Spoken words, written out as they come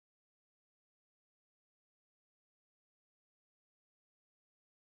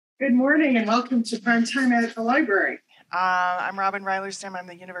Good morning and welcome to Prime Time at the Library. I'm Robin Reilerstam. I'm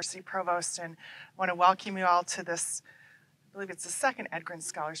the University Provost and I want to welcome you all to this, I believe it's the second Edgren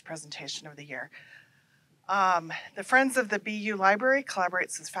Scholars presentation of the year. The Friends of the BU Library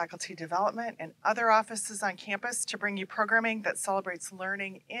collaborates with faculty development and other offices on campus to bring you programming that celebrates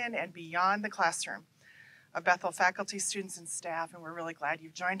learning in and beyond the classroom of Bethel faculty, students, and staff, and we're really glad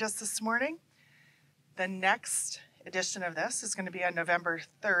you've joined us this morning. The next edition of this is going to be on November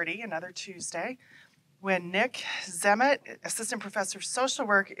 30, another Tuesday, when Nick Zemet, Assistant Professor of Social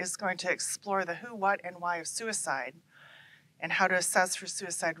Work, is going to explore the who, what, and why of suicide and how to assess for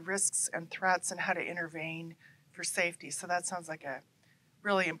suicide risks and threats and how to intervene for safety. So that sounds like a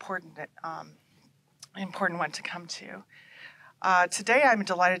really important one to come to. Today, I'm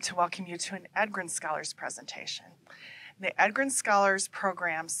delighted to welcome you to an Edgren Scholars presentation. The Edgren Scholars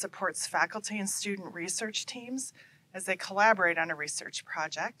program supports faculty and student research teams as they collaborate on a research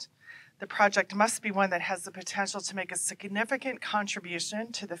project. The project must be one that has the potential to make a significant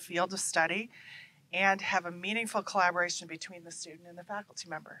contribution to the field of study and have a meaningful collaboration between the student and the faculty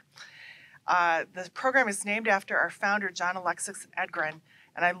member. The program is named after our founder, John Alexis Edgren,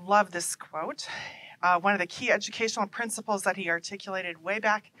 and I love this quote. One of the key educational principles that he articulated way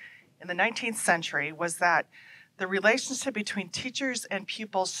back in the 19th century was that the relationship between teachers and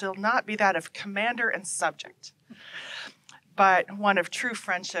pupils shall not be that of commander and subject, but one of true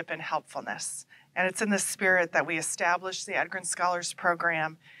friendship and helpfulness. And it's in this spirit that we established the Edgren Scholars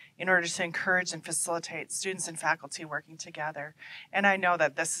program in order to encourage and facilitate students and faculty working together. And I know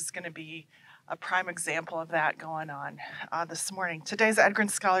that this is going to be a prime example of that going on this morning. Today's Edgren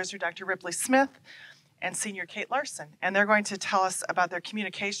Scholars are Dr. Ripley Smith and Senior Kate Larson, and they're going to tell us about their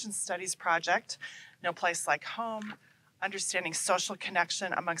Communication Studies project, No Place Like Home, Understanding Social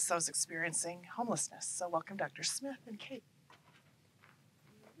Connection Amongst Those Experiencing Homelessness. So welcome, Dr. Smith and Kate.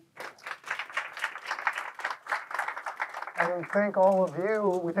 And we thank all of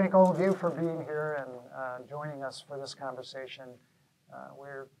you for being here and joining us for this conversation.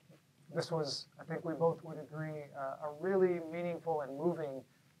 This was, I think we both would agree, a really meaningful and moving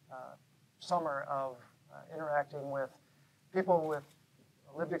summer of interacting with people with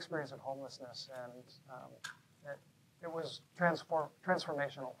a lived experience of homelessness, and it was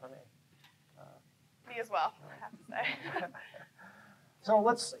transformational for me. Me as well, I have to say. So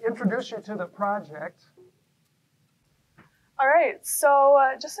let's introduce you to the project. All right, so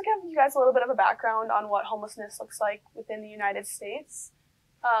just to give you guys a little bit of a background on what homelessness looks like within the United States,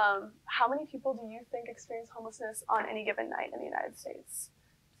 how many people do you think experience homelessness on any given night in the United States?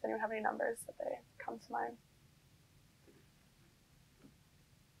 Does anyone have any numbers that they come to mind?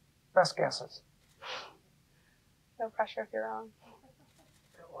 Best guesses. No pressure if you're wrong.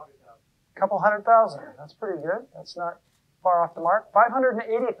 A couple 100,000. That's pretty good. That's not far off the mark.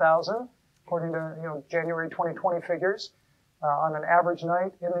 580,000, according to January 2020 figures, on an average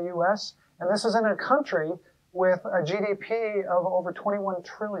night in the U.S. And this is in a country with a GDP of over 21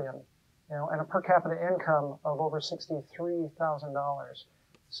 trillion, and a per capita income of over $63,000.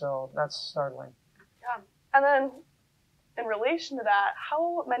 So that's startling. Yeah, and then in relation to that,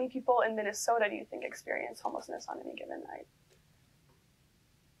 how many people in Minnesota do you think experience homelessness on any given night?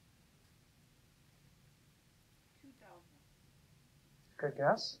 2,000. Good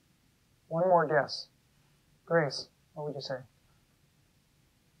guess. One more guess. Grace, what would you say?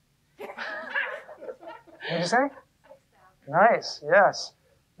 What did you say? 6,000. Nice, yes.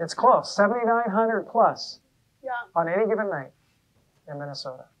 It's close, 7,900 plus on any given night in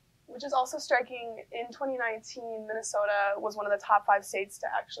Minnesota. Which is also striking. In 2019, Minnesota was one of the top 5 states to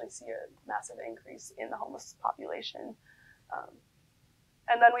actually see a massive increase in the homeless population.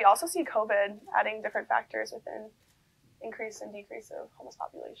 And then we also see COVID adding different factors within increase and decrease of homeless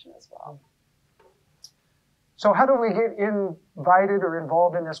population as well. So how do we get invited or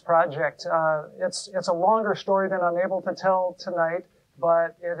involved in this project? It's a longer story than I'm able to tell tonight,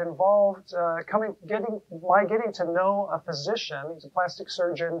 but it involved getting to know a physician. He's a plastic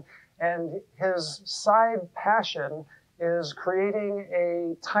surgeon, and his side passion is creating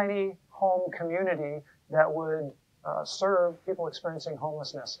a tiny home community that would serve people experiencing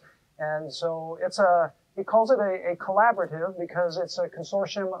homelessness. And so he calls it a collaborative because it's a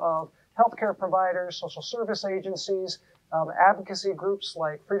consortium of healthcare providers, social service agencies, advocacy groups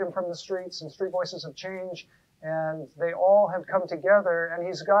like Freedom from the Streets and Street Voices of Change, and they all have come together, and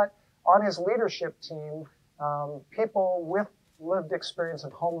he's got on his leadership team people with lived experience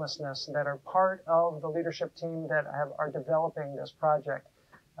of homelessness that are part of the leadership team that are developing this project.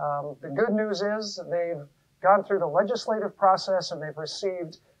 The good news is they've gone through the legislative process and they've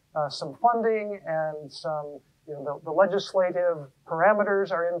received some funding and some, the legislative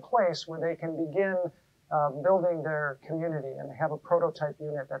parameters are in place where they can begin building their community, and they have a prototype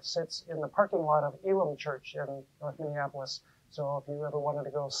unit that sits in the parking lot of Elam Church in North Minneapolis. So if you ever wanted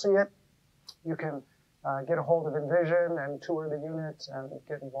to go see it, you can get a hold of Envision and tour the unit and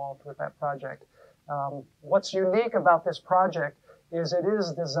get involved with that project. What's unique about this project is it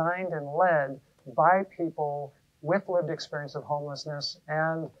is designed and led by people with lived experience of homelessness,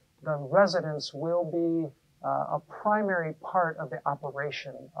 and the residents will be a primary part of the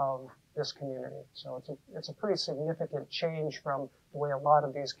operation of this community. So it's a pretty significant change from the way a lot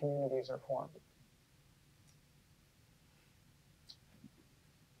of these communities are formed.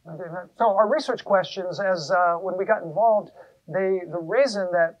 So our research questions, as when we got involved, the reason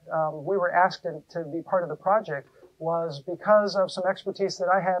that we were asked to be part of the project was because of some expertise that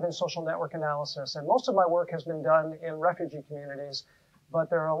I have in social network analysis. And most of my work has been done in refugee communities, but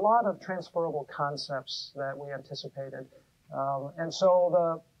there are a lot of transferable concepts that we anticipated. And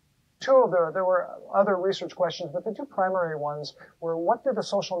so there were other research questions, but the two primary ones were, what do the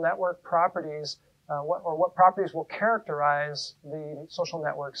social network properties what properties will characterize the social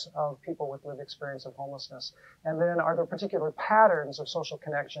networks of people with lived experience of homelessness? And then are there particular patterns of social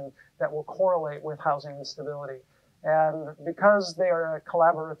connection that will correlate with housing instability? And because they are a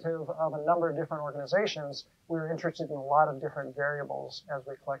collaborative of a number of different organizations, we were interested in a lot of different variables as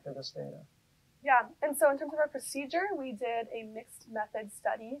we collected this data. Yeah, and so in terms of our procedure, we did a mixed method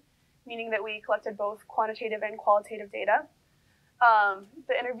study, meaning that we collected both quantitative and qualitative data.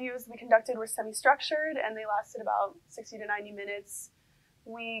 The interviews we conducted were semi-structured, and they lasted about 60 to 90 minutes.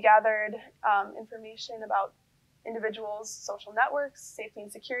 We gathered information about individuals' social networks, safety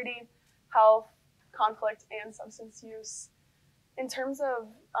and security, health, conflict, and substance use. In terms of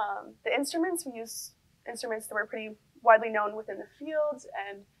the instruments, we used instruments that were pretty widely known within the field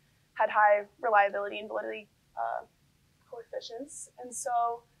and had high reliability and validity coefficients. And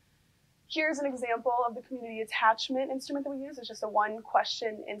so here's an example of the community attachment instrument that we use. It's just a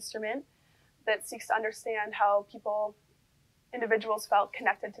one-question instrument that seeks to understand how individuals felt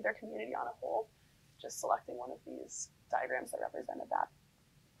connected to their community on a whole. Just selecting one of these diagrams that represented that.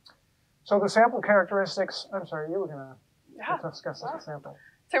 So the sample characteristics, I'm sorry, you were going to discuss this example.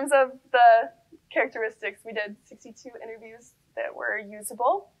 In terms of the characteristics, we did 62 interviews that were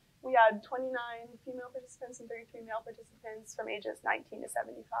usable. We had 29 female participants and 33 male participants from ages 19 to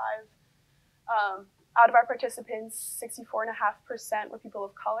 75. Out of our participants, 64.5% were people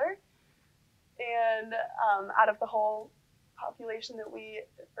of color. And out of the whole population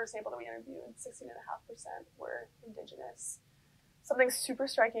sample that we interviewed, 16.5% were Indigenous. Something super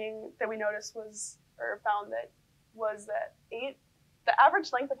striking that we noticed was that the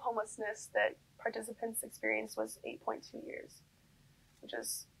average length of homelessness that participants experienced was 8.2 years, which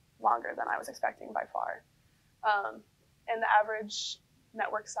is longer than I was expecting by far. And the average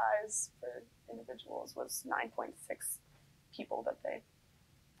network size for individuals was 9.6 people that they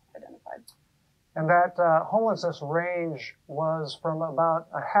identified. And that homelessness range was from about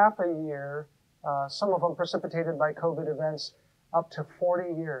a half a year, some of them precipitated by COVID events, up to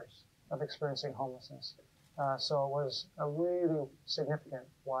 40 years of experiencing homelessness. So it was a really significant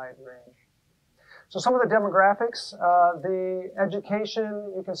wide range. So some of the demographics, the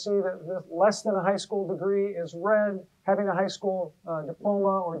education, you can see that less than a high school degree is red, having a high school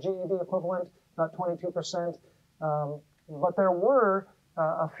diploma or GED equivalent, about 22%. But there were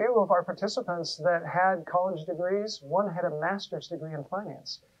a few of our participants that had college degrees. One had a master's degree in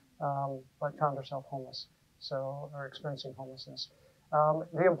finance, but found herself homeless, or experiencing homelessness.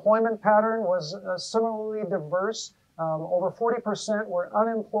 The employment pattern was similarly diverse. Over 40% were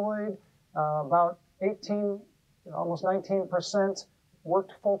unemployed. About 18, almost 19%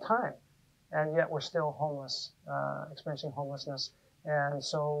 worked full-time, and yet were still homeless, experiencing homelessness. And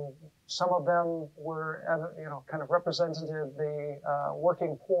so some of them were, kind of represented the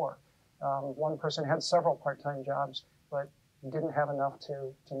working poor. One person had several part-time jobs, but didn't have enough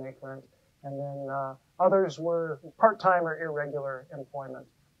to make rent. And then others were part-time or irregular employment.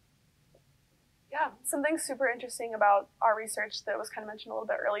 Yeah, something super interesting about our research that was kind of mentioned a little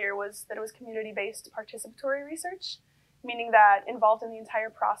bit earlier was that it was community-based participatory research, meaning that involved in the entire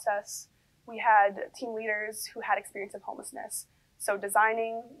process, we had team leaders who had experience of homelessness. So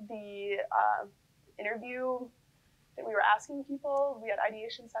designing the interview that we were asking people, we had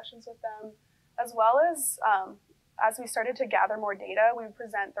ideation sessions with them, as well as we started to gather more data, we would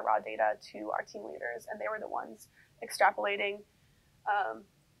present the raw data to our team leaders, and they were the ones extrapolating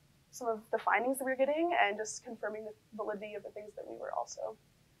some of the findings that we were getting and just confirming the validity of the things that we were also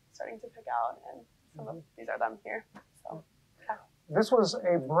starting to pick out. And some of these are them here. So, yeah. this was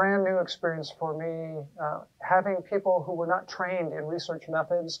a brand new experience for me, having people who were not trained in research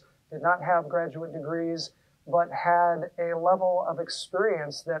methods, did not have graduate degrees, but had a level of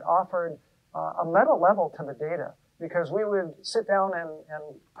experience that offered a meta level to the data. Because we would sit down and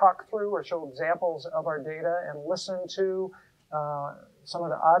talk through or show examples of our data and listen to some of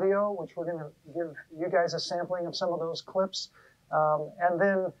the audio, which we're going to give you guys a sampling of some of those clips, and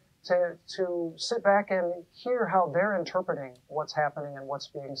then to sit back and hear how they're interpreting what's happening and what's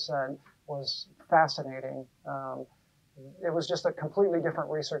being said was fascinating. It was just a completely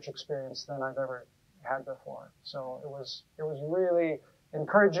different research experience than I've ever had before. So it was really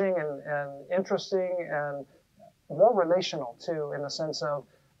encouraging and interesting and more relational too, in the sense of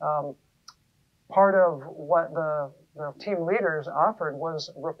part of what the team leaders offered was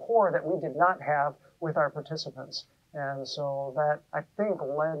rapport that we did not have with our participants. And so that, I think,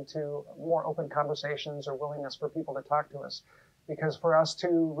 led to more open conversations or willingness for people to talk to us. Because for us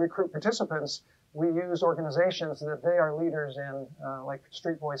to recruit participants, we use organizations that they are leaders in, like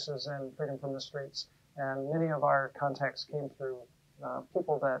Street Voices and Freedom from the Streets. And many of our contacts came through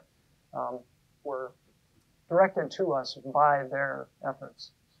people that were directed to us by their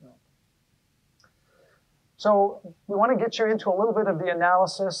efforts. So we want to get you into a little bit of the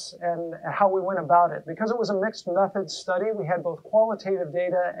analysis and how we went about it. Because it was a mixed method study, we had both qualitative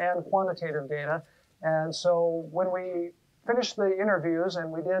data and quantitative data. And so when we finished the interviews, and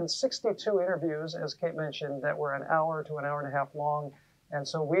we did 62 interviews, as Kate mentioned, that were an hour to an hour and a half long. And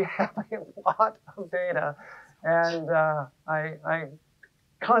so we have a lot of data. And I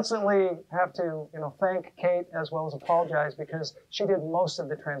constantly have to thank Kate as well as apologize, because she did most of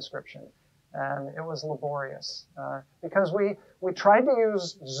the transcription. And it was laborious because we tried to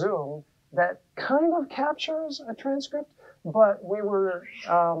use Zoom that kind of captures a transcript, but we were,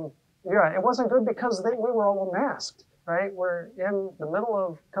 it wasn't good because we were all there right? We're in the middle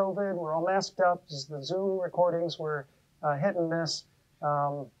of COVID. We're all masked up. The Zoom recordings were hit and miss.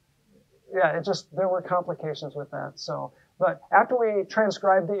 There were complications with that. So, but after we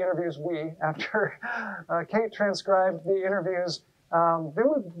transcribed the interviews, after Kate transcribed the interviews, then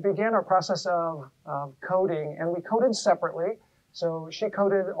we began our process of coding, and we coded separately. So she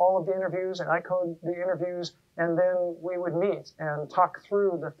coded all of the interviews, and I coded the interviews, and then we would meet and talk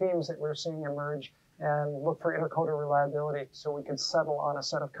through the themes that we're seeing emerge and look for intercoder reliability so we could settle on a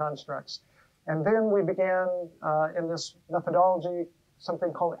set of constructs. And then we began in this methodology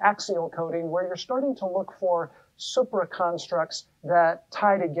something called axial coding, where you're starting to look for supraconstructs that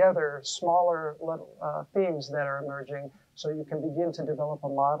tie together smaller themes that are emerging, so you can begin to develop a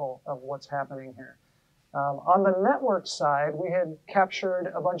model of what's happening here. On the network side, we had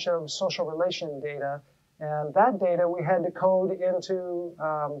captured a bunch of social relation data, and that data we had to code into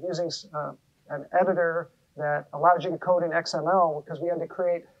using an editor that allows you to code in XML, because we had to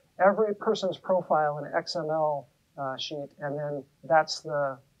create every person's profile in an XML sheet, and then that's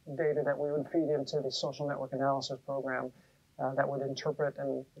the data that we would feed into the social network analysis program that would interpret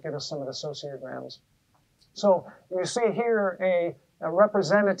and give us some of the sociograms. So you see here a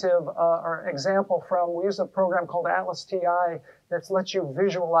representative or example we use a program called Atlas TI that lets you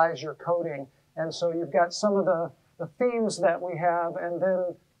visualize your coding. And so you've got some of the themes that we have, and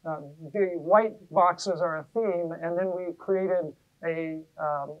then the white boxes are a theme, and then we created a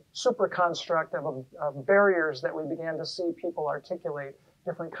superconstruct of barriers that we began to see people articulate,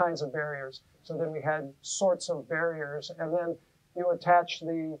 different kinds of barriers. So then we had sorts of barriers, and then you attach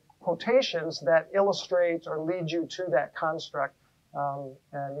the quotations that illustrate or lead you to that construct,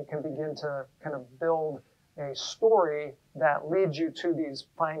 and you can begin to kind of build a story that leads you to these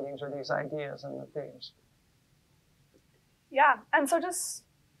findings or these ideas and the themes. Yeah, and so just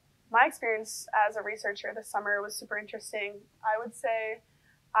my experience as a researcher this summer was super interesting. I would say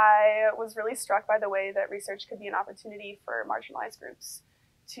I was really struck by the way that research could be an opportunity for marginalized groups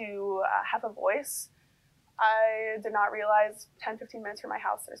to have a voice. I did not realize 10, 15 minutes from my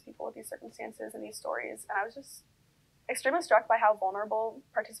house, there's people with these circumstances and these stories. And I was just extremely struck by how vulnerable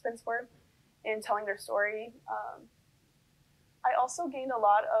participants were in telling their story. I also gained a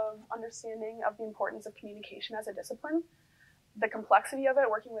lot of understanding of the importance of communication as a discipline. The complexity of it,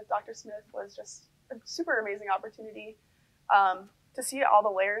 working with Dr. Smith, was just a super amazing opportunity to see all the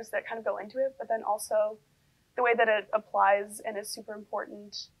layers that kind of go into it, but then also the way that it applies and is super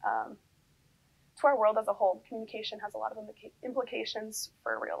important to our world as a whole. Communication has a lot of implications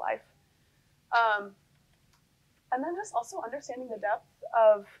for real life. And then just also understanding the depth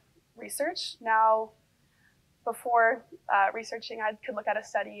of research. Now, before researching, I could look at a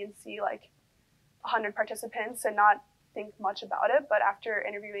study and see like 100 participants and not think much about it. But after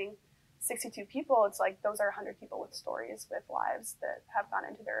interviewing 62 people, it's like those are 100 people with stories, with lives that have gone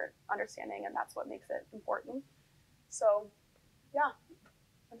into their understanding, and that's what makes it important. So yeah,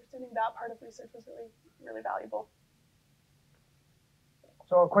 understanding that part of research was really, really valuable.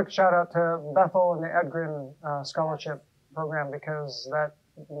 So a quick shout out to Bethel and the Edgren Scholarship Program, because that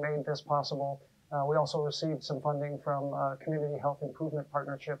made this possible. We also received some funding from Community Health Improvement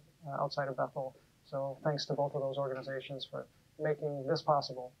Partnership outside of Bethel. So thanks to both of those organizations for making this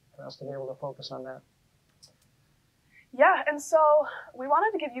possible for us to be able to focus on that. Yeah, and so we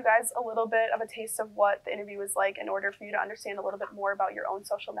wanted to give you guys a little bit of a taste of what the interview was like in order for you to understand a little bit more about your own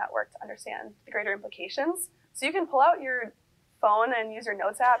social network, to understand the greater implications. So you can pull out your phone and use your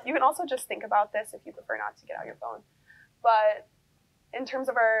notes app. You can also just think about this if you prefer not to get out your phone. But in terms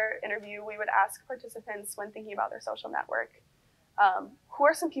of our interview, we would ask participants when thinking about their social network, who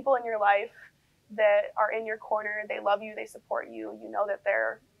are some people in your life that are in your corner, they love you, they support you, you know that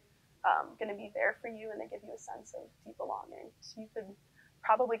they're going to be there for you, and they give you a sense of deep belonging. So you could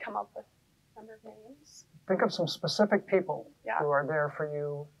probably come up with a number of names. Think of some specific people Yeah. who are there for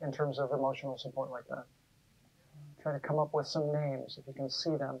you in terms of emotional support like that. Try to come up with some names if you can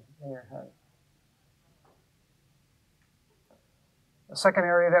see them in your head. The second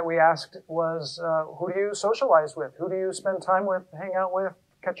area that we asked was, who do you socialize with? Who do you spend time with, hang out with,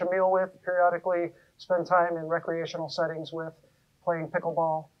 catch a meal with, periodically spend time in recreational settings with, playing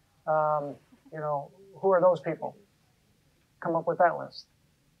pickleball? You know, who are those people? Come up with that list.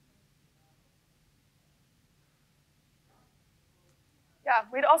 Yeah,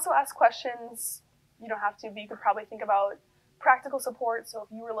 we'd also ask questions. You don't have to, but you could probably think about practical support. So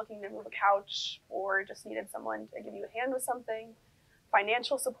if you were looking to move a couch or just needed someone to give you a hand with something.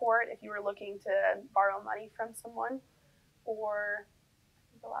 Financial support if you were looking to borrow money from someone. Or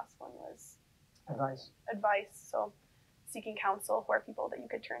I think the last one was advice. So seeking counsel, who are people that you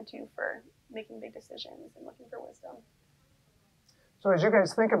could turn to for making big decisions and looking for wisdom. So as you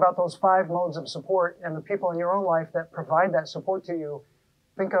guys think about those 5 modes of support and the people in your own life that provide that support to you,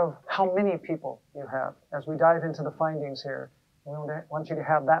 think of how many people you have. As we dive into the findings here, we want you to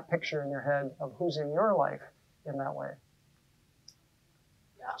have that picture in your head of who's in your life in that way.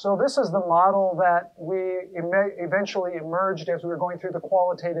 Yeah. So this is the model that we eventually emerged as we were going through the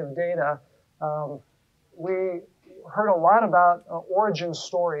qualitative data. We heard a lot about origin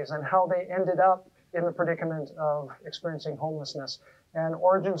stories and how they ended up in the predicament of experiencing homelessness. And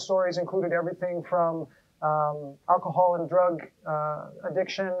origin stories included everything from alcohol and drug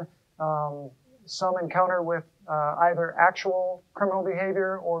addiction, some encounter with either actual criminal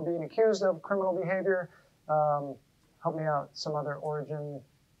behavior or being accused of criminal behavior. Help me out, some other origin.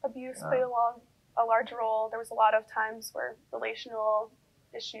 Abuse played a large role. There was a lot of times where relational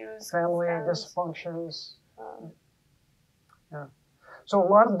issues. Family dysfunctions. Yeah. So a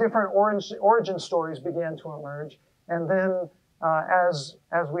lot of different origin stories began to emerge. And then as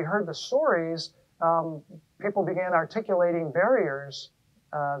we heard the stories, people began articulating barriers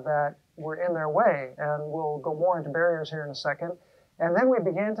that were in their way. And we'll go more into barriers here in a second. And then we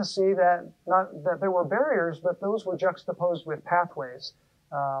began to see that not that there were barriers, but those were juxtaposed with pathways.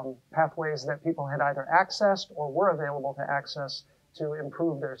 Pathways that people had either accessed or were available to access to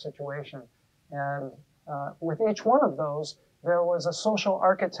improve their situation. And with each one of those, there was a social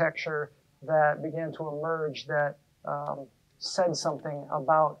architecture that began to emerge that said something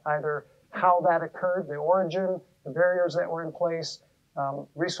about either how that occurred, the origin, the barriers that were in place,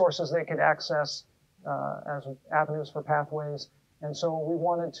 resources they could access as avenues for pathways. And so we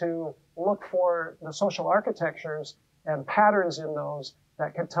wanted to look for the social architectures and patterns in those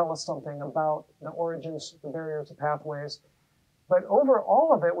that could tell us something about the origins, the barriers, the pathways. But over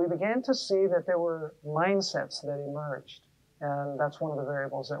all of it, we began to see that there were mindsets that emerged. And that's one of the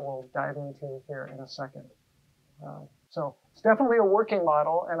variables that we'll dive into here in a second. So it's definitely a working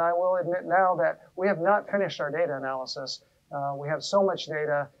model. And I will admit now that we have not finished our data analysis. We have so much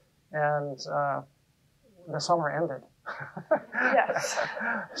data, and the summer ended. Yes.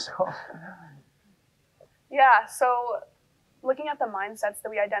 So looking at the mindsets that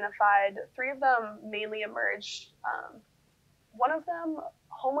we identified, 3 of them mainly emerged. One of them,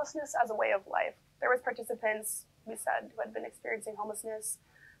 homelessness as a way of life. There was participants, we said, who had been experiencing homelessness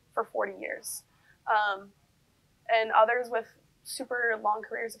for 40 years. And others with super long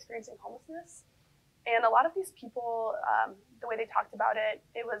careers experiencing homelessness. And a lot of these people, the way they talked about it,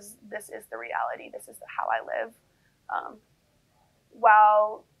 it was, this is the reality, this is how I live.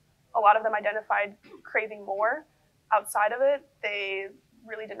 While a lot of them identified craving more outside of it, they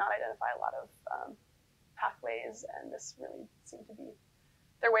really did not identify a lot of pathways, and this really seemed to be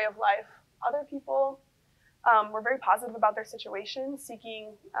their way of life. Other people were very positive about their situation,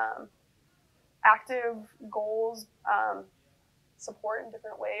 seeking active goals, support in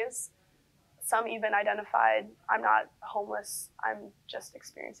different ways. Some even identified, I'm not homeless, I'm just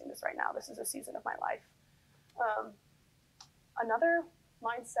experiencing this right now. This is a season of my life. Another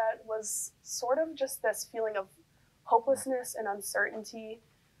mindset was sort of just this feeling of hopelessness and uncertainty.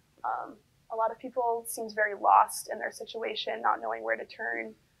 A lot of people seemed very lost in their situation, not knowing where to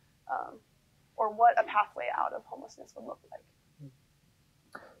turn, or what a pathway out of homelessness would look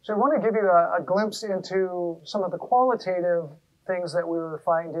like. So I want to give you a glimpse into some of the qualitative things that we were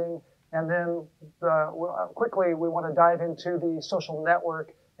finding, and then quickly we want to dive into the social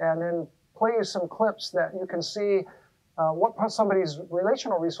network and then play you some clips that you can see what somebody's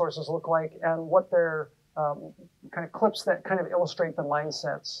relational resources look like and what their kind of clips that kind of illustrate the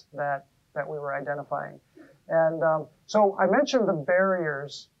mindsets that we were identifying. And so I mentioned the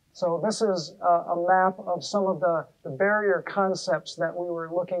barriers. So this is a map of some of the barrier concepts that we were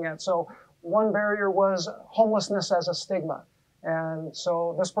looking at. So one barrier was homelessness as a stigma. And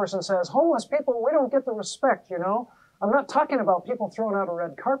so this person says, homeless people, we don't get the respect, you know? I'm not talking about people throwing out a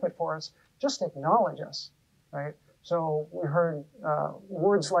red carpet for us, just acknowledge us, right? So we heard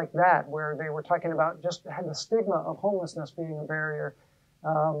words like that where they were talking about just had the stigma of homelessness being a barrier.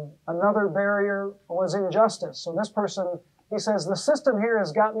 Another barrier was injustice. So this person, he says, the system here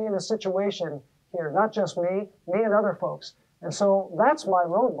has got me in a situation here, not just me and other folks. And so that's my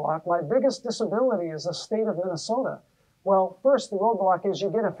roadblock. My biggest disability is the state of Minnesota. Well, first, the roadblock is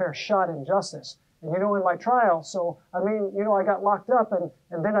you get a fair shot in justice. And you know, in my trial, so, I mean, you know, I got locked up and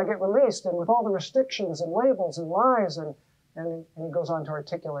then I get released, and with all the restrictions and labels and lies, and he goes on to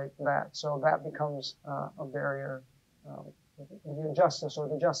articulate that. So that becomes a barrier, the injustice or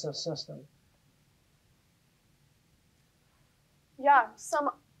the justice system. Yeah, some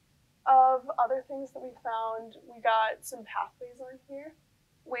of other things that we found, we got some pathways on here,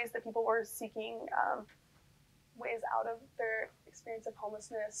 ways that people were seeking ways out of their experience of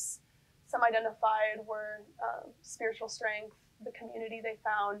homelessness. Some identified were spiritual strength, the community they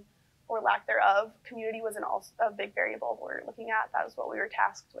found, or lack thereof. Community was a big variable we're looking at. That was what we were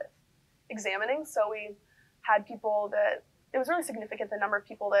tasked with examining. So we had people that, it was really significant, the number of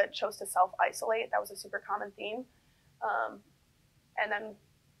people that chose to self-isolate. That was a super common theme. And then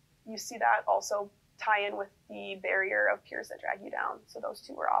you see that also tie in with the barrier of peers that drag you down. So those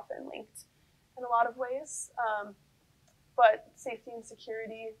two were often linked in a lot of ways. But safety and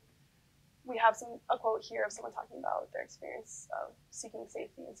security, we have a quote here of someone talking about their experience of seeking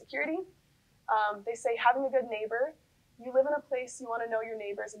safety and security. They say, having a good neighbor, you live in a place, you want to know your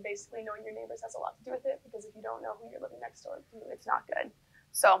neighbors, and basically knowing your neighbors has a lot to do with it, because if you don't know who you're living next door to, it's not good.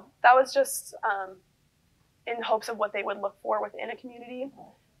 So that was just in hopes of what they would look for within a community,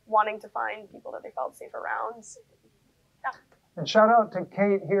 wanting to find people that they felt safe around. Yeah. And shout out to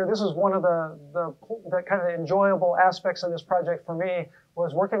Kate here. This is one of the kind of enjoyable aspects of this project for me,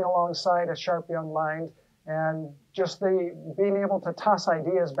 was working alongside a sharp young mind and just being able to toss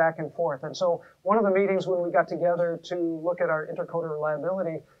ideas back and forth. And so one of the meetings when we got together to look at our intercoder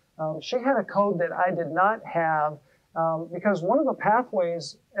reliability, she had a code that I did not have, because one of the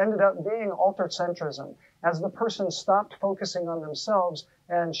pathways ended up being altercentrism, as the person stopped focusing on themselves,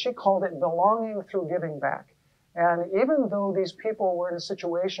 and she called it belonging through giving back. And even though these people were in a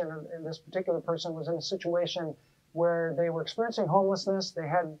situation, and this particular person was in a situation where they were experiencing homelessness, they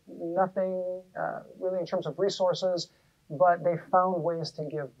had nothing really in terms of resources, but they found ways to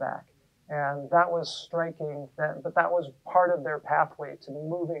give back. And that was striking, but that was part of their pathway to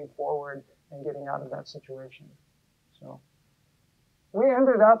moving forward and getting out of that situation. So we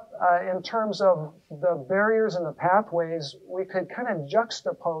ended up, in terms of the barriers and the pathways, we could kind of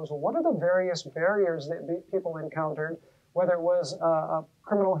juxtapose what are the various barriers that people encountered, whether it was a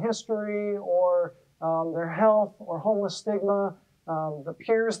criminal history or their health or homeless stigma, the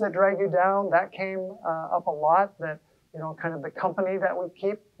peers that drag you down, that came up a lot, that, you know, kind of the company that we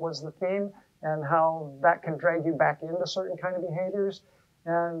keep was the theme, and how that can drag you back into certain kind of behaviors.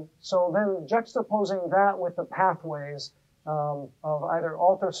 And so then juxtaposing that with the pathways of either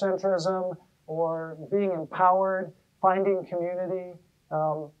altercentrism or being empowered, finding community,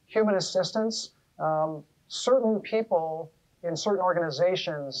 human assistance. Certain people in certain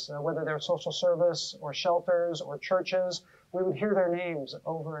organizations, whether they're social service or shelters or churches, we would hear their names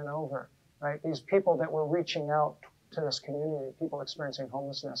over and over, right? These people that were reaching out to this community, people experiencing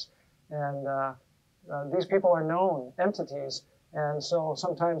homelessness. And these people are known entities. And so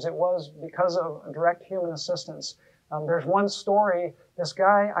sometimes it was because of direct human assistance. There's one story, this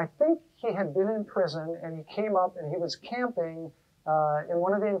guy, I think he had been in prison, and he came up and he was camping in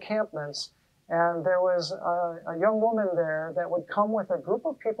one of the encampments, And there was a young woman there that would come with a group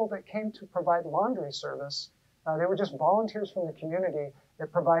of people that came to provide laundry service. They were just volunteers from the community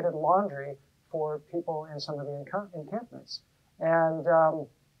that provided laundry for people in some of the encampments. And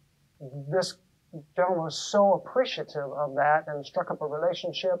this gentleman was so appreciative of that and struck up a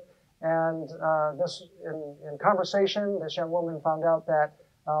relationship. And in conversation, this young woman found out that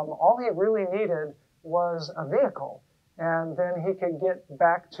all he really needed was a vehicle. And then he could get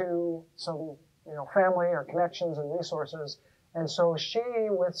back to some, family or connections and resources. And so she,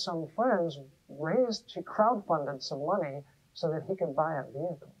 with some friends, she crowdfunded some money so that he could buy a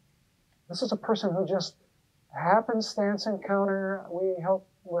vehicle. This is a person who just happenstance encounter. We helped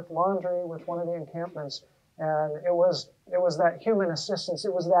with laundry with one of the encampments, and it was that human assistance.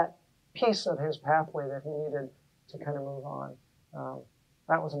 It was that piece of his pathway that he needed to kind of move on.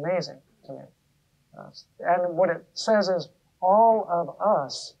 That was amazing to me. And what it says is all of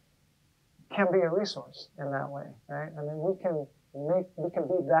us can be a resource in that way, right? I mean, we can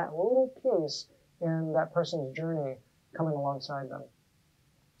be that little piece in that person's journey coming alongside them.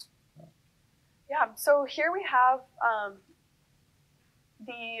 Yeah, so here we have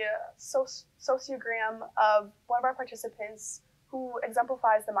the sociogram of one of our participants who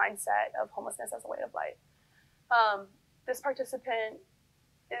exemplifies the mindset of homelessness as a way of life. This participant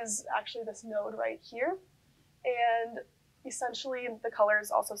is actually this node right here, and essentially the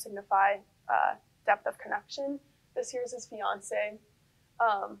colors also signify depth of connection. This here is his fiance.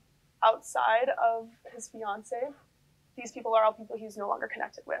 Outside of his fiance, these people are all people he's no longer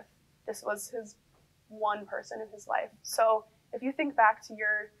connected with. This was his one person in his life. So if you think back to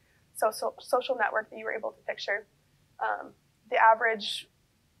your social network that you were able to picture, the average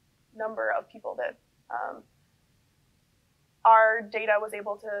number of people that our data was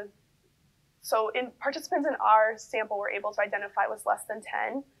able to, participants in our sample were able to identify was less than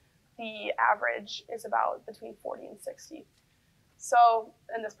 10. The average is about between 40 and 60. So,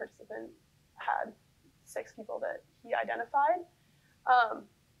 and this participant had 6 people that he identified.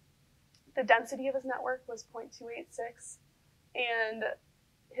 The density of his network was 0.286, and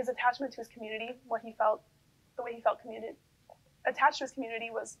his attachment to his community, the way he felt attached to his community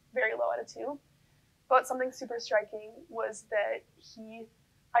was very low at a 2. But something super striking was that he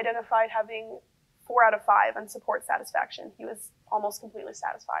identified having 4 out of 5 on support satisfaction. He was almost completely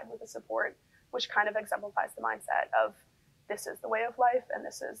satisfied with the support, which kind of exemplifies the mindset of this is the way of life, and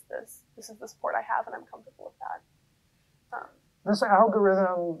this is the support I have, and I'm comfortable with that. This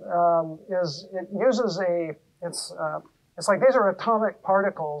algorithm it's like these are atomic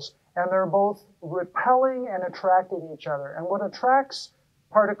particles, and they're both repelling and attracting each other. And what attracts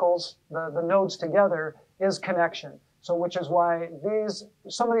particles, the nodes together, is connection. So which is why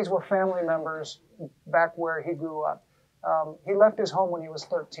some of these were family members back where he grew up. He left his home when he was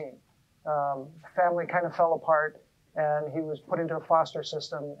 13. Family kind of fell apart, and he was put into a foster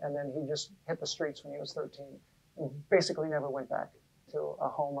system, and then he just hit the streets when he was 13. And basically never went back to a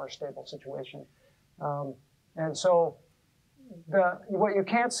home or stable situation. And so what you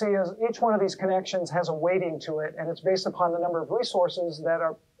can't see is each one of these connections has a weighting to it, and it's based upon the number of resources that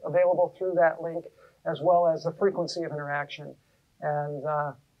are available through that link, as well as the frequency of interaction. And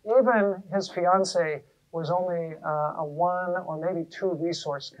even his fiance was only a 1 or maybe 2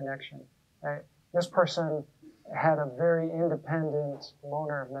 resource connection. Right? This person had a very independent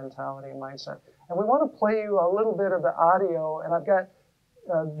loner mentality and mindset. And we want to play you a little bit of the audio, and I've got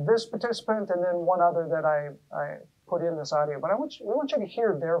this participant and then one other that I put in this audio, but we want you to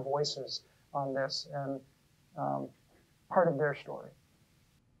hear their voices on this and part of their story.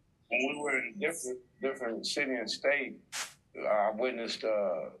 When we were in different city and state, I witnessed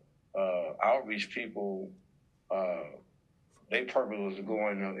outreach people. Their purpose was to go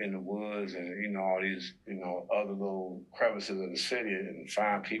in the woods and all these other little crevices of the city and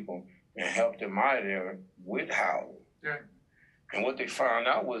find people and help them out of there with housing. Yeah. And what they found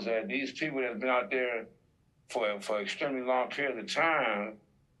out was that these people that have been out there for extremely long period of time,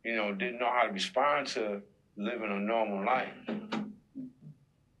 didn't know how to respond to living a normal life.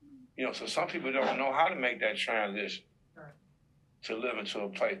 So some people don't know how to make that transition to live into a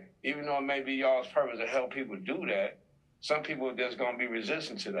place. Even though it may be y'all's purpose to help people do that, some people are just going to be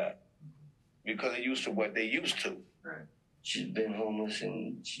resistant to that because they're used to what they used to. Right. She's been homeless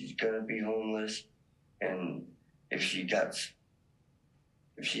and she's going to be homeless. And if she had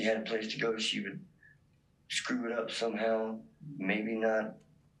a place to go, she would screw it up somehow. Maybe not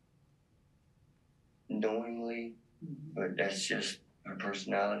knowingly, but that's just her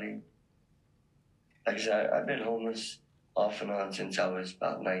personality. Like I said, I've been homeless off and on since I was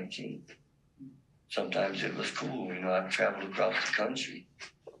about 19. Sometimes it was cool, I've traveled across the country.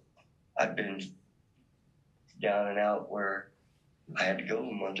 I've been down and out where I had to go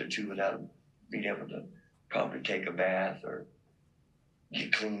a month or two without being able to probably take a bath or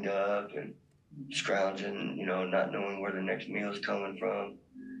get cleaned up and scrounging, you know, not knowing where the next meal is coming from,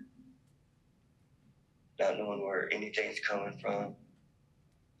 not knowing where anything's coming from.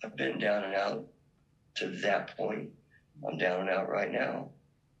 I've been down and out to that point. I'm down and out right now.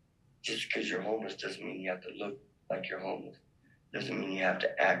 Just because you're homeless doesn't mean you have to look like you're homeless. Doesn't mean you have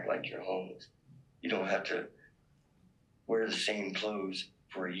to act like you're homeless. You don't have to wear the same clothes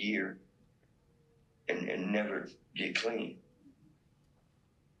for a year and never get clean.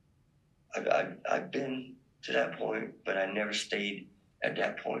 I've been to that point, but I never stayed at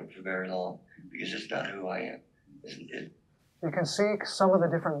that point for very long because it's not who I am. You can see some of the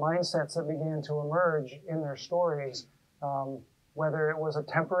different mindsets that began to emerge in their stories, whether it was a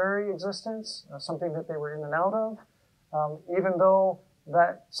temporary existence, something that they were in and out of, even though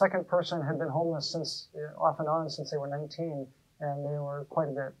that second person had been homeless since, off and on since they were 19, and they were quite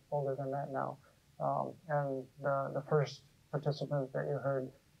a bit older than that now. And the first participant that you heard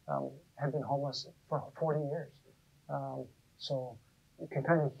had been homeless for 40 years. So you can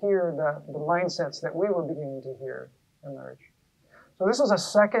kind of hear the mindsets that we were beginning to hear emerge. So this is a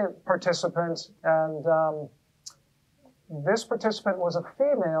second participant, and this participant was a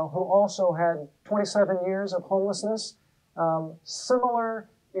female who also had 27 years of homelessness.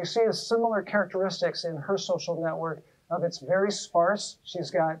 You see similar characteristics in her social network. It's very sparse.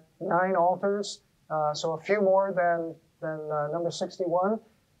 She's got 9 alters, so a few more than number 61,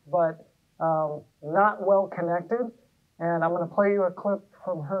 but not well connected. And I'm going to play you a clip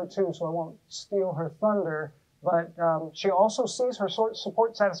from her too, so I won't steal her thunder. But she also sees her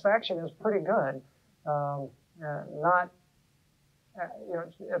support satisfaction is pretty good.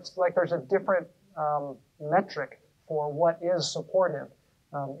 It's like there's a different metric for what is supportive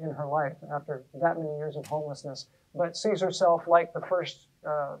in her life after that many years of homelessness, but sees herself, like the first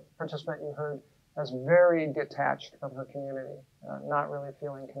participant you heard, as very detached from her community, not really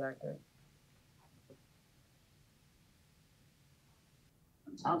feeling connected.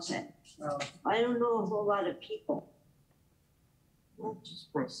 Okay. I don't know a whole lot of people. Not just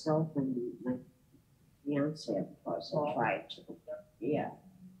myself and my fiance, of course. I try to. Yeah.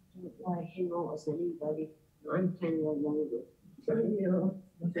 Don't want to hang out with anybody. I'm kind of alone.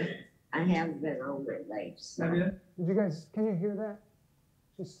 I have been all my life. So. Did you guys, can you hear that?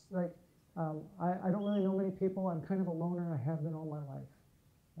 Just like, I don't really know many people. I'm kind of a loner. I have been all my life.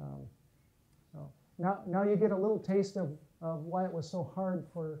 So now you get a little taste of why it was so hard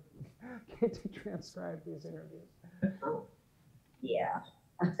for Kate to transcribe these interviews. Oh, yeah.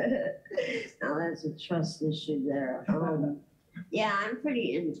 Now that's a trust issue there. Yeah, I'm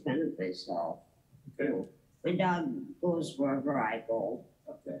pretty independent myself. Okay. My dog goes wherever I go.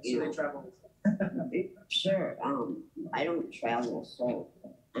 Okay, so you travel? Sure. I don't travel, so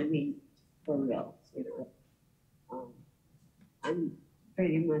I mean, for real, you know. I'm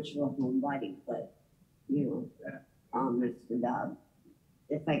pretty much a homebody, but you know, if the dog,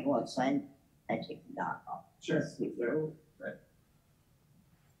 if I go outside, I take the dog off. Sure. Sure. Right.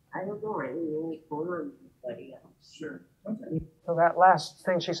 I don't know. I don't really count on anybody else. Sure. Okay. So that last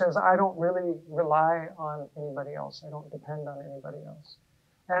thing she says, I don't really rely on anybody else. I don't depend on anybody else.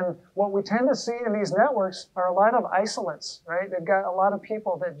 And what we tend to see in these networks are a lot of isolates, right? They've got a lot of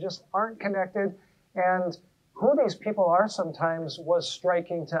people that just aren't connected. And who these people are sometimes was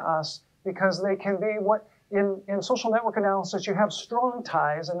striking to us, because they can be what, in social network analysis, you have strong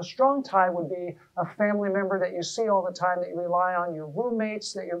ties, and a strong tie would be a family member that you see all the time, that you rely on, your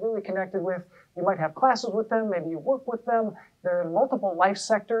roommates that you're really connected with. You might have classes with them, maybe you work with them. They're in multiple life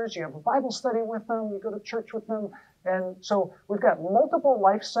sectors. You have a Bible study with them, you go to church with them. And so we've got multiple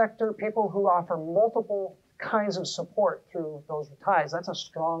life sector people who offer multiple kinds of support through those ties. That's a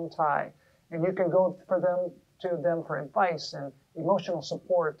strong tie. And you can go to them for advice and emotional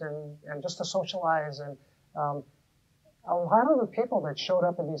support and just to socialize. And a lot of the people that showed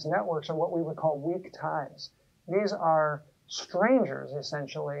up in these networks are what we would call weak ties. These are strangers,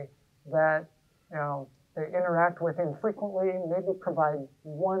 essentially, that they interact with infrequently, maybe provide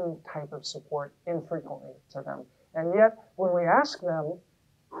one type of support infrequently to them. And yet, when we ask them,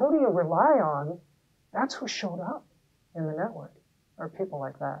 who do you rely on? That's who showed up in the network, are people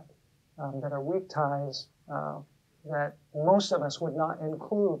like that, that are weak ties, that most of us would not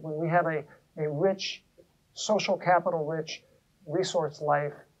include when we have a rich, social capital rich resource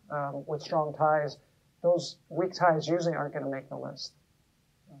life with strong ties. Those weak ties usually aren't going to make the list.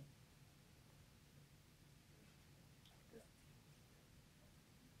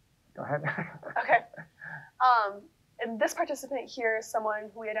 Go ahead. Okay. And this participant here is someone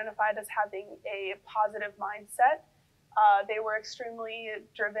who we identified as having a positive mindset. They were extremely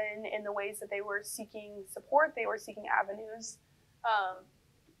driven in the ways that they were seeking support, they were seeking avenues.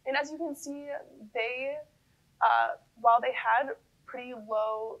 And as you can see, they, while they had pretty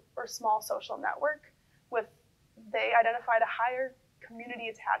low or small social network, they identified a higher community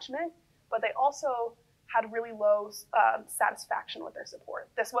attachment, but they also had really low satisfaction with their support.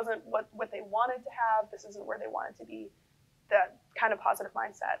 This wasn't what they wanted to have. This isn't where they wanted to be. The kind of positive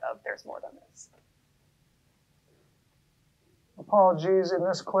mindset of there's more than this. Apologies, in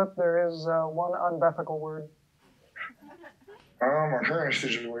this clip there is one unethical word. My current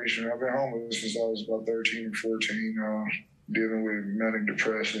situation, I've been homeless since I was about 13 or 14, dealing with manic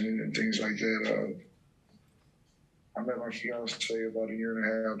depression and things like that. I met my fiance about 1.5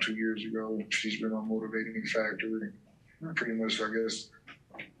 years, 2 years ago. She's been my motivating factor. Pretty much, I guess,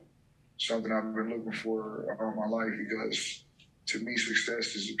 something I've been looking for all my life, because to me,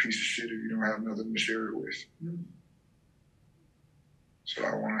 success is a piece of shit if you don't have nothing to share it with. So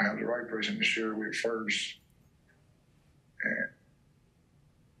I want to have the right person to share it with first. And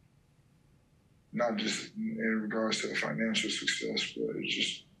not just in regards to the financial success, but it's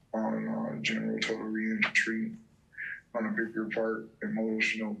just all in all, general total reentry. On a bigger part,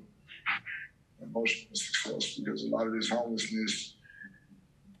 emotional success, because a lot of this homelessness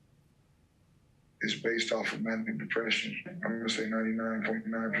is based off of manic depression. I'm gonna say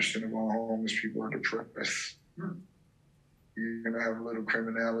 99.9% of all homeless people are depressed. You're gonna have a little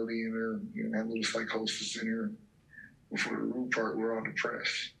criminality in there, you're gonna have a little psychosis in there, but for the root part, we're all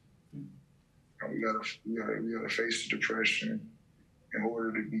depressed. And we gotta face the depression in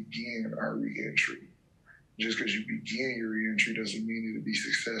order to begin our reentry. Just because you begin your reentry doesn't mean it'll be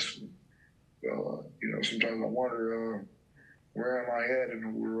successful. Sometimes I wonder, where am I at in the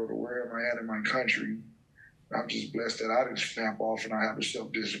world, or where am I at in my country? I'm just blessed that I didn't snap off, and I have the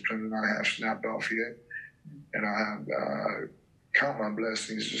self-discipline that I have snapped off yet. And I have count my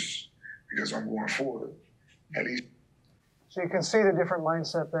blessings just because I'm going forward. At least. So you can see the different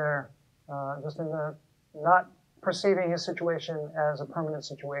mindset there, just in the not perceiving his situation as a permanent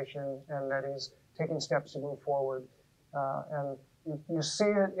situation, and that he's taking steps to move forward. And you see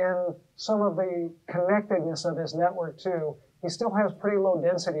it in some of the connectedness of his network too. He still has pretty low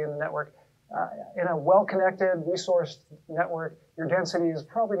density in the network. In a well-connected, resourced network, your density is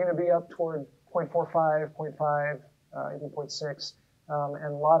probably going to be up toward 0.45, 0.5, even 0.6.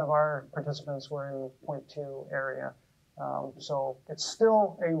 And a lot of our participants were in 0.2 area. So it's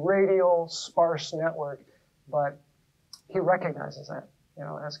still a radial, sparse network, but he recognizes that,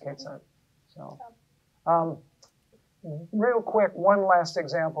 as Kate said. So, real quick, one last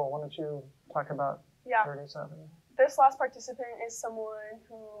example. Why don't you talk about 37? This last participant is someone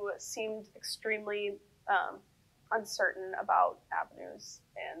who seemed extremely uncertain about avenues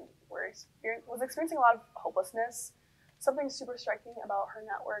and was experiencing a lot of hopelessness. Something super striking about her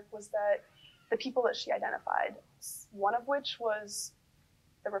network was that the people that she identified, one of which was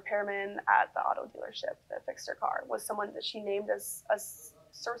the repairman at the auto dealership that fixed her car, was someone that she named as a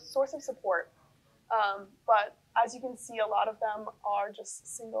source of support. But as you can see, a lot of them are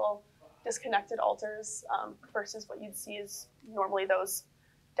just single disconnected alters versus what you'd see is normally those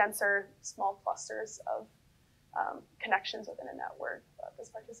denser, small clusters of connections within a network. But this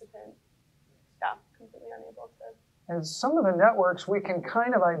participant, completely unable to. And some of the networks, we can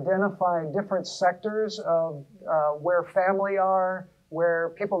kind of identify different sectors of where family are, where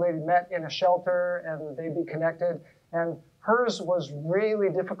people they met in a shelter and they'd be connected. And hers was really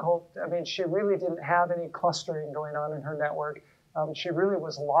difficult. I mean, she really didn't have any clustering going on in her network. She really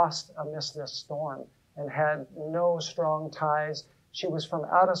was lost amidst this storm and had no strong ties. She was from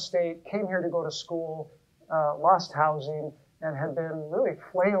out of state, came here to go to school, lost housing, and had been really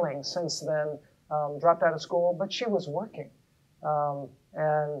flailing since then, dropped out of school, but she was working.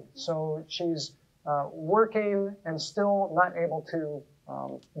 And so she's working and still not able to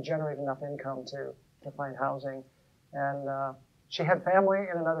generate enough income to find housing. And she had family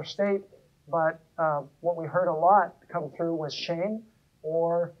in another state, but what we heard a lot come through was shame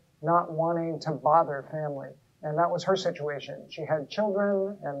or not wanting to bother family. And that was her situation. She had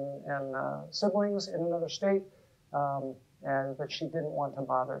children and siblings in another state, but she didn't want to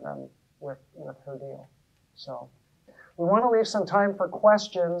bother them with her deal. So we want to leave some time for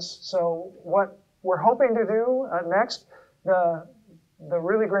questions. So what we're hoping to do next, the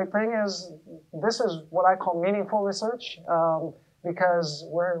really great thing is this is what I call meaningful research because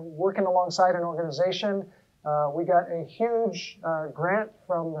we're working alongside an organization. We got a huge grant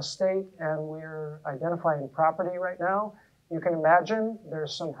from the state and we're identifying property right now. You can imagine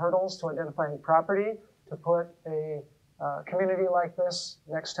there's some hurdles to identifying property. to put a community like this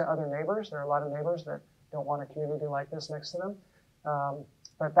next to other neighbors. There are a lot of neighbors that don't want a community like this next to them.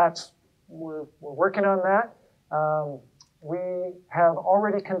 But we're working on that. We have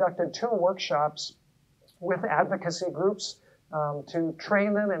already conducted 2 workshops with advocacy groups to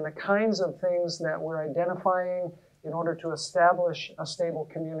train them in the kinds of things that we're identifying in order to establish a stable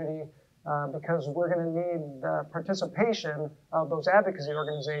community, because we're going to need the participation of those advocacy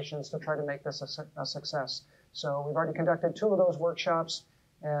organizations to try to make this a success. So we've already conducted 2 of those workshops,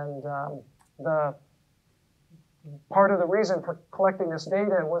 and the part of the reason for collecting this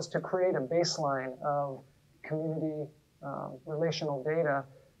data was to create a baseline of community relational data,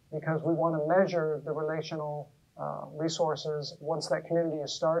 because we want to measure the relational resources once that community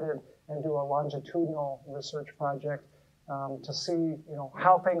is started and do a longitudinal research project to see,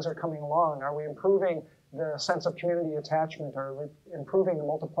 how things are coming along. Are we improving the sense of community attachment? Are we improving the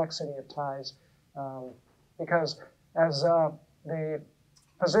multiplexity of ties? Because as the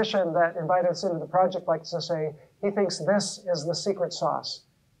physician that invited us into the project likes to say, he thinks this is the secret sauce.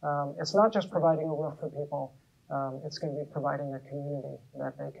 It's not just providing a roof for people. It's going to be providing a community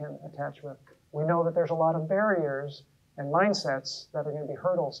that they can attach with. We know that there's a lot of barriers and mindsets that are going to be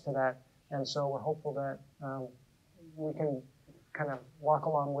hurdles to that. And so we're hopeful that we can kind of walk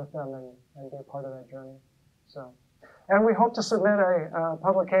along with them and be a part of that journey. So, and we hope to submit a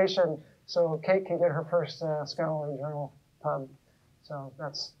publication so Kate can get her first scholarly journal pub. So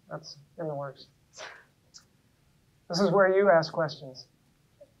that's in the works. This is where you ask questions.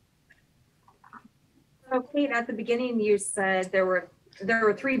 So Kate, at the beginning you said there were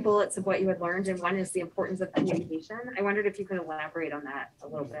 3 bullets of what you had learned, and one is the importance of communication. I wondered if you could elaborate on that a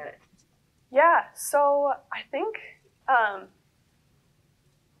little bit. Yeah, so I think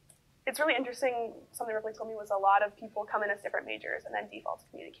it's really interesting. Something Ripley told me was a lot of people come in as different majors and then default to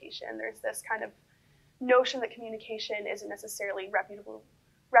communication. There's this kind of notion that communication isn't necessarily reputable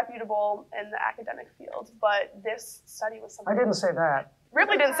in the academic field, but this study was something. I didn't say that.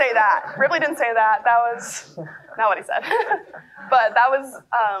 Ripley didn't say that. Ripley didn't say that. That was not what he said. But that was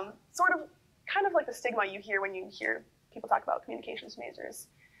sort of kind of like the stigma you hear when you hear people talk about communications majors.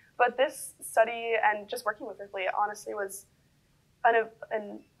 But this study and just working with Ripley honestly was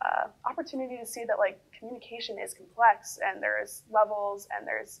an opportunity to see that communication is complex, and there's levels and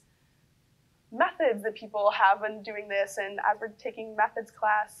there's methods that people have in doing this. And as we're taking methods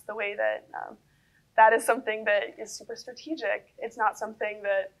class, the way that that is something that is super strategic. It's not something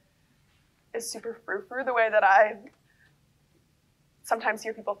that is super frou-frou the way that I sometimes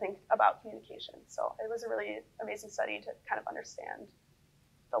hear people think about communication. So it was a really amazing study to kind of understand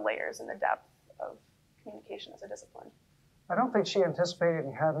the layers and the depth of communication as a discipline. I don't think she anticipated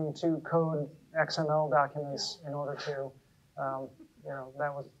having to code XML documents in order to,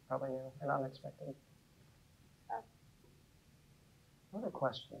 that was probably new and unexpected. Other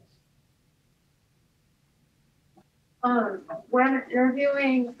questions? When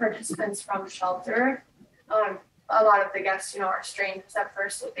interviewing participants from shelter, a lot of the guests, are strangers at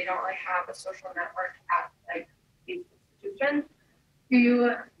first, so they don't really have a social network at these institutions.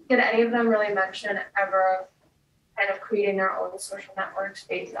 Did any of them really mention ever kind of creating their own social networks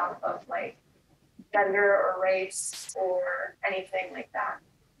based off of gender or race or anything like that?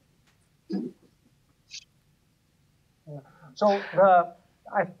 So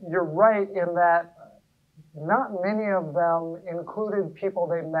you're right in that not many of them included people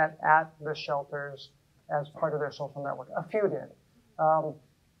they met at the shelters as part of their social network. A few did.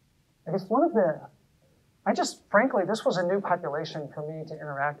 I guess frankly, this was a new population for me to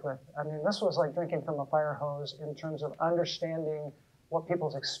interact with. I mean, this was like drinking from a fire hose in terms of understanding what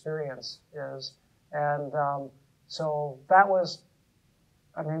people's experience is. And so that was,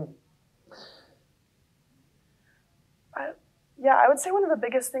 I would say one of the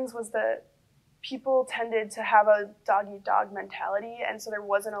biggest things was that people tended to have a dog-eat-dog mentality, and so there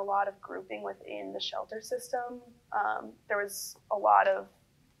wasn't a lot of grouping within the shelter system. There was a lot of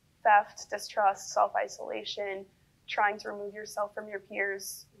theft, distrust, self-isolation, trying to remove yourself from your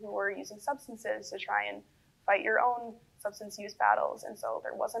peers who were using substances to try and fight your own substance use battles. And so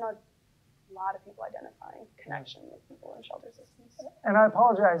there wasn't a lot of people identifying connection with people in shelter systems. And I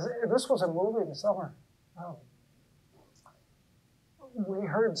apologize, this was a movie this summer. We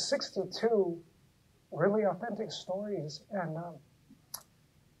heard 62 really authentic stories, and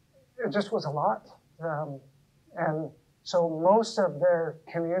it just was a lot. And so most of their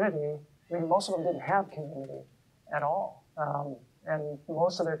community, most of them didn't have community at all. And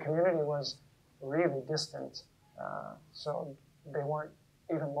most of their community was really distant. So they weren't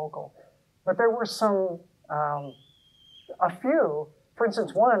even local. But there were some, a few, for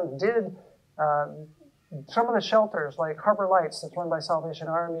instance, one did some of the shelters like Harbor Lights that's run by Salvation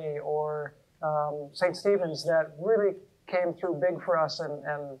Army or St. Stephen's that really came through big for us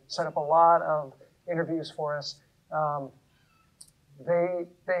and set up a lot of interviews for us. They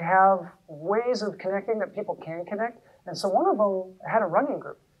have ways of connecting that people can connect. And so one of them had a running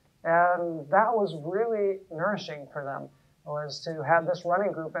group. And that was really nourishing for them, was to have this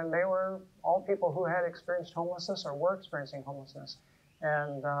running group. And they were all people who had experienced homelessness or were experiencing homelessness.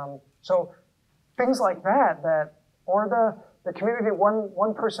 And so things like that, or the community,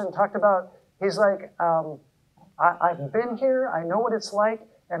 one person talked about, he's like, I've been here, I know what it's like,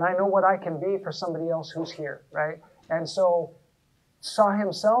 and I know what I can be for somebody else who's here, right? And so saw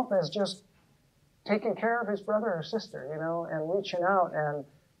himself as just taking care of his brother or sister, you know, and reaching out. And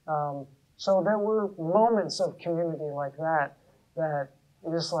so there were moments of community like that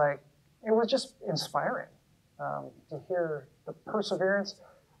just like, it was just inspiring to hear the perseverance.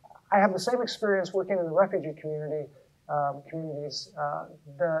 I have the same experience working in the refugee communities.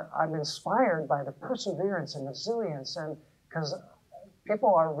 I'm inspired by the perseverance and resilience, and because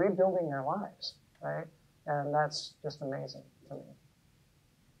people are rebuilding their lives, right? And that's just amazing to me.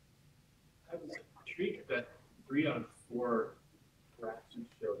 I was intrigued that 3 out of 4 reactions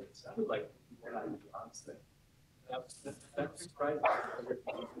showed it sounded like people had jobs there. That's surprising. Other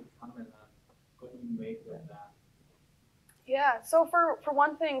people could comment on what you make of that. Yeah, so for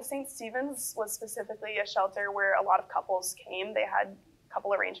one thing, St. Stephen's was specifically a shelter where a lot of couples came. They had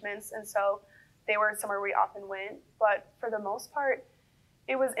couple arrangements, and so they were somewhere we often went. But for the most part,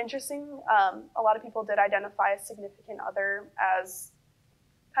 it was interesting. A lot of people did identify a significant other as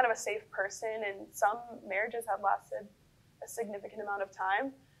kind of a safe person, and some marriages had lasted a significant amount of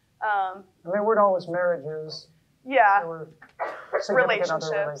time. And they weren't always marriages. Yeah. They were significant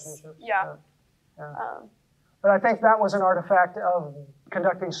other relationships. Yeah. But I think that was an artifact of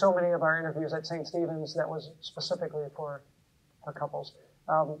conducting so many of our interviews at St. Stephen's that was specifically for couples.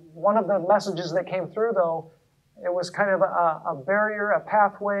 One of the messages that came through, though, it was kind of a barrier, a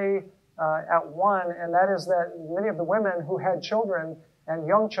pathway at one, and that is that many of the women who had children and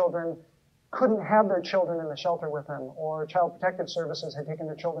young children couldn't have their children in the shelter with them, or Child Protective Services had taken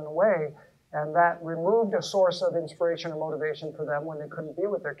their children away, and that removed a source of inspiration or motivation for them when they couldn't be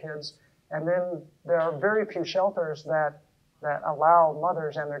with their kids. And then there are very few shelters that allow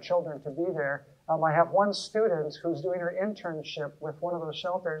mothers and their children to be there. I have one student who's doing her internship with one of those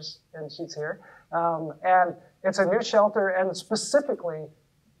shelters, and she's here. And it's a new shelter, and specifically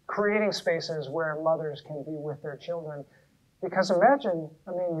creating spaces where mothers can be with their children. Because imagine,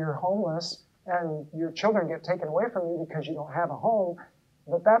 I mean, you're homeless and your children get taken away from you because you don't have a home,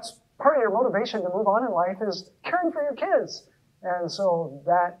 but that's part of your motivation to move on in life is caring for your kids. And so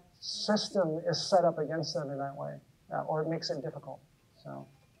that system is set up against them in that way, or it makes it difficult. So.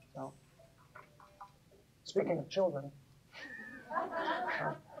 Speaking of children.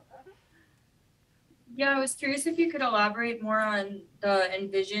 Yeah, I was curious if you could elaborate more on the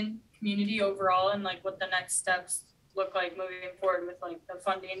Envision community overall and like what the next steps look like moving forward with like the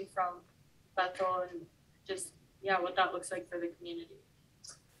funding from Bethel and just, yeah, what that looks like for the community.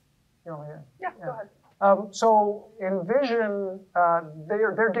 Yeah, go ahead. So Envision,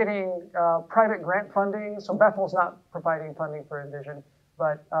 they're getting private grant funding. So Bethel's not providing funding for Envision,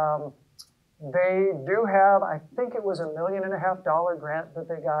 but they do have, I think it was $1.5 million grant that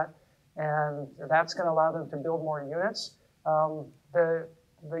they got, and that's going to allow them to build more units.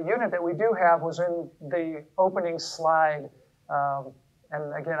 The unit that we do have was in the opening slide,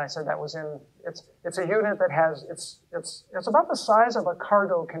 and again, I said that was in. It's a unit that has it's about the size of a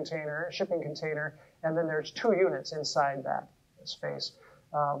cargo container, a shipping container, and then there's 2 units inside that space.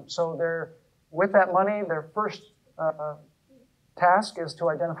 So they're with that money, their first task is to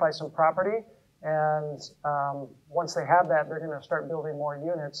identify some property, and once they have that, they're going to start building more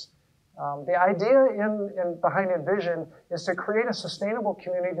units. The idea behind Envision is to create a sustainable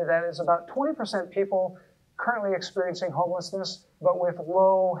community that is about 20% people currently experiencing homelessness, but with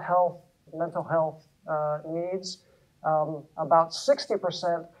low mental health needs. About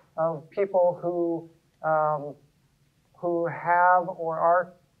 60% of people who have or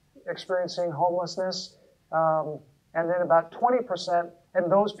are experiencing homelessness, and then about 20%,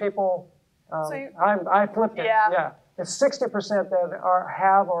 and those people, I flipped it, yeah. It's 60% that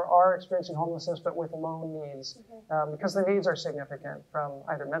have or are experiencing homelessness, but with low needs, because the needs are significant from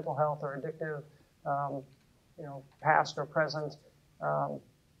either mental health or addictive, past or present. And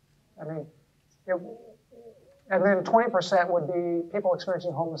then 20% would be people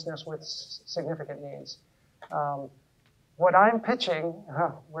experiencing homelessness with significant needs. What I'm pitching,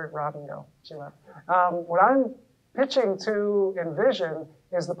 where'd Robin go? She left. What I'm pitching to Envision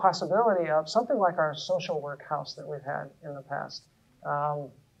is the possibility of something like our social work house that we've had in the past.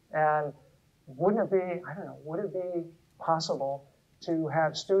 And wouldn't it be, I don't know, would it be possible to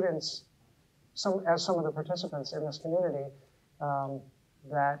have students, as some of the participants in this community,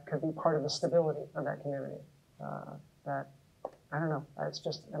 that could be part of the stability of that community? That, I don't know, it's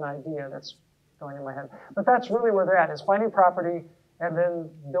just an idea that's going in my head. But that's really where they're at, is finding property and then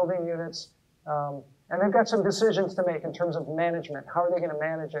building units. And they've got some decisions to make in terms of management. How are they going to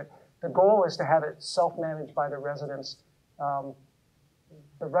manage it? The goal is to have it self-managed by the residents.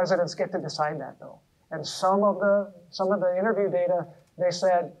 The residents get to decide that, though. And some of the interview data, they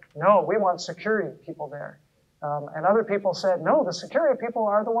said, no, we want security people there. And other people said, no, the security people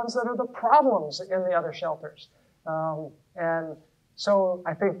are the ones that are the problems in the other shelters. And so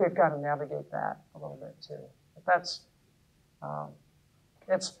I think they've got to navigate that a little bit too. But that's,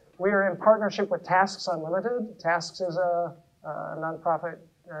 we are in partnership with Tasks Unlimited. Tasks is a nonprofit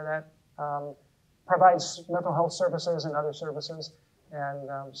that provides mental health services and other services.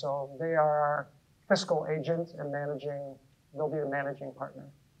 And so they are our fiscal agent and they'll be the managing partner.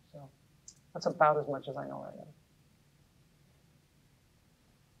 So that's about as much as I know right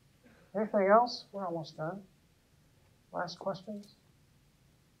now. Anything else? We're almost done. Last questions?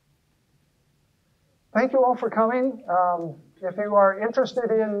 Thank you all for coming. If you are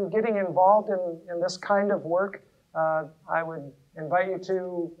interested in getting involved in this kind of work, I would invite you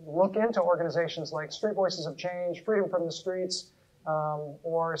to look into organizations like Street Voices of Change, Freedom from the Streets,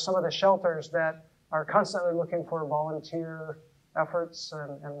 or some of the shelters that are constantly looking for volunteer efforts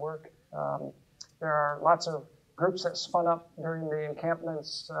and work. There are lots of groups that spun up during the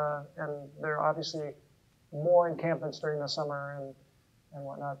encampments, and there are obviously more encampments during the summer and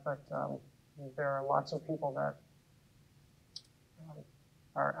whatnot, but there are lots of people that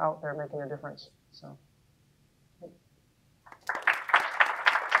are out there making a difference. So.